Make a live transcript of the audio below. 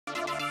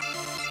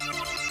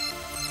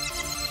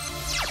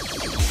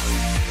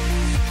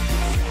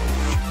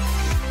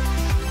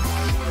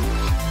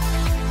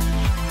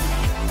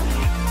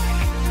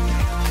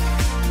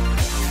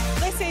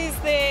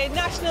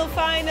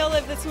final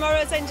of the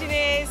Tomorrow's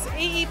Engineers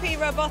EEP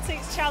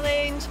Robotics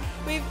Challenge.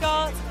 We've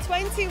got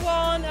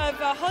 21 of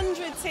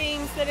 100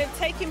 teams that have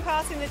taken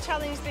part in the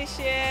challenge this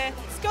year.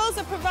 Schools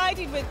are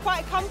provided with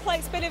quite a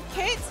complex bit of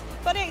kit,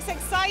 but it's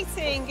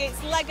exciting.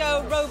 It's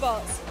Lego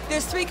robots.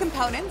 There's three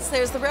components.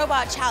 There's the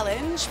Robot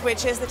Challenge,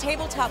 which is the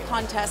tabletop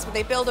contest where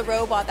they build a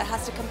robot that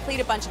has to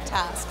complete a bunch of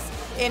tasks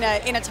in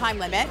a time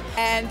limit.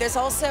 And there's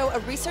also a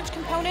research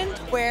component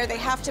where they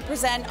have to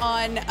present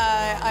on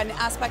an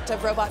aspect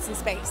of robots in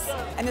space.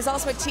 And there's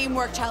also a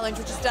teamwork challenge,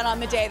 which is done on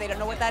the day. They don't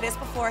know what that is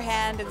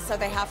beforehand, and so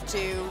they have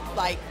to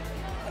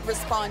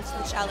respond to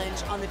the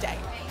challenge on the day.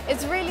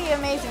 It's really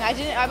amazing.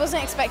 I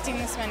wasn't expecting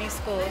this many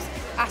schools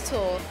at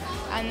all,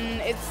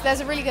 and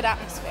there's a really good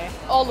atmosphere.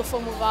 All the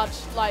fun we've had,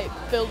 like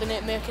building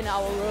it, making it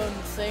our own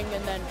thing,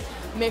 and then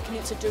making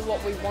it to do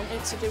what we want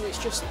it to do.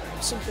 It's just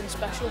something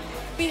special.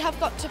 We have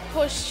got to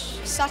push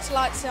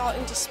satellites out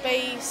into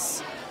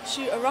space,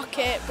 shoot a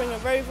rocket, bring a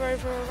rover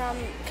over around,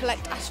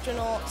 collect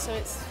astronauts, so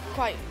it's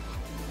quite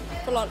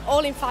full on,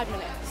 all in 5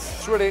 minutes.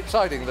 It's really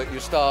exciting that you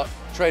start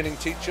training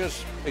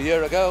teachers a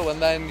year ago and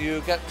then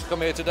you get to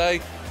come here today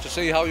to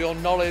see how your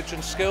knowledge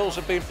and skills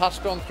have been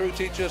passed on through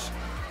teachers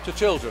to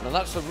children, and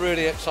that's the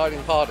really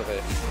exciting part of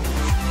it.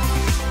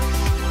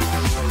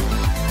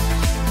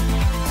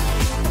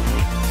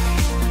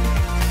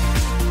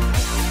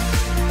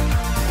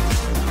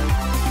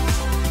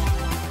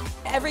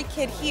 Every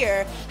kid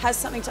here has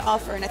something to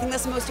offer, and I think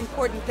that's the most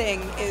important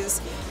thing,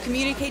 is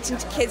communicating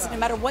to kids that no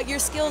matter what your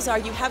skills are,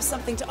 you have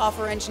something to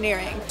offer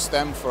engineering.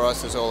 STEM for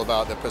us is all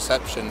about the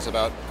perceptions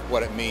about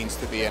what it means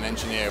to be an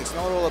engineer. It's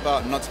not all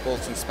about nuts,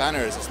 bolts and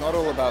spanners. It's not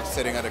all about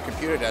sitting at a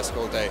computer desk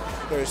all day.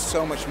 There is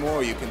so much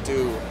more you can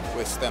do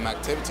with STEM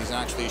activities and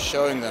actually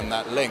showing them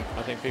that link.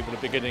 I think people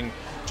are beginning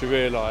to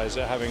realise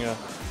that having a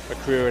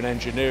career in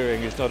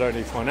engineering is not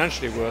only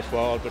financially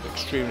worthwhile but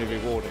extremely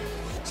rewarding.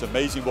 It's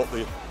amazing what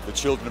the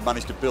children have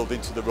managed to build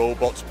into the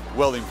robots.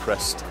 Well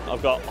impressed.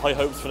 I've got high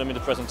hopes for them in the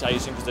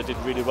presentation because they did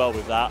really well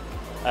with that.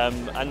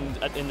 And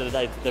at the end of the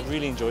day, they've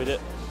really enjoyed it.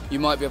 You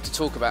might be able to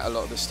talk about a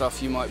lot of this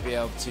stuff, you might be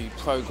able to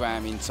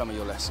program in some of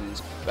your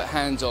lessons, but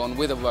hands-on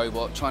with a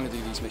robot trying to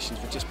do these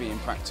missions would just be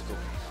impractical.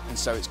 And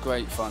so it's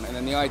great fun, and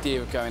then the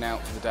idea of going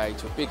out for the day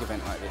to a big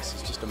event like this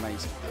is just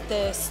amazing.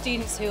 The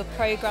students who are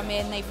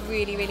programming, they've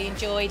really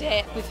enjoyed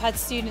it. We've had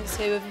students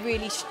who have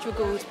really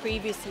struggled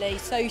previously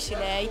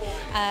socially,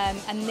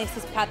 and this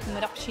has had them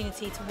an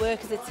opportunity to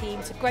work as a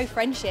team, to grow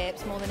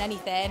friendships more than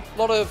anything. A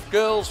lot of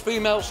girls,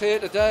 females here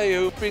today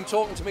who've been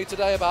talking to me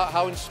today about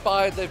how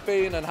inspired they've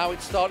been and how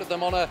it started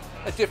them on a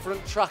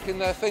different track in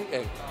their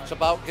thinking. It's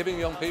about giving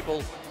young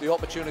people the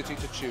opportunity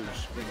to choose.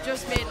 We've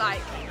just made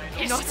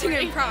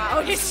Nottingham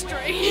proud.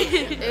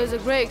 It was a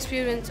great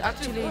experience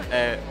actually.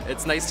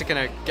 It's nice to kind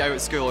of go out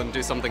at school and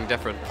do something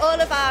different. All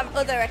of our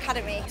other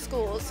academy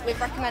schools, we've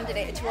recommended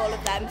it to all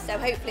of them, so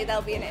hopefully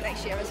they'll be in it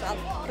next year as well.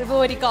 We've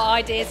already got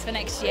ideas for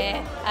next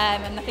year,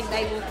 and I think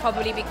they will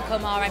probably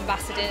become our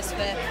ambassadors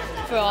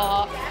for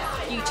our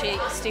future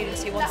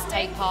students who want to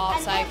take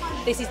part, so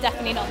this is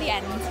definitely not the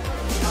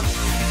end.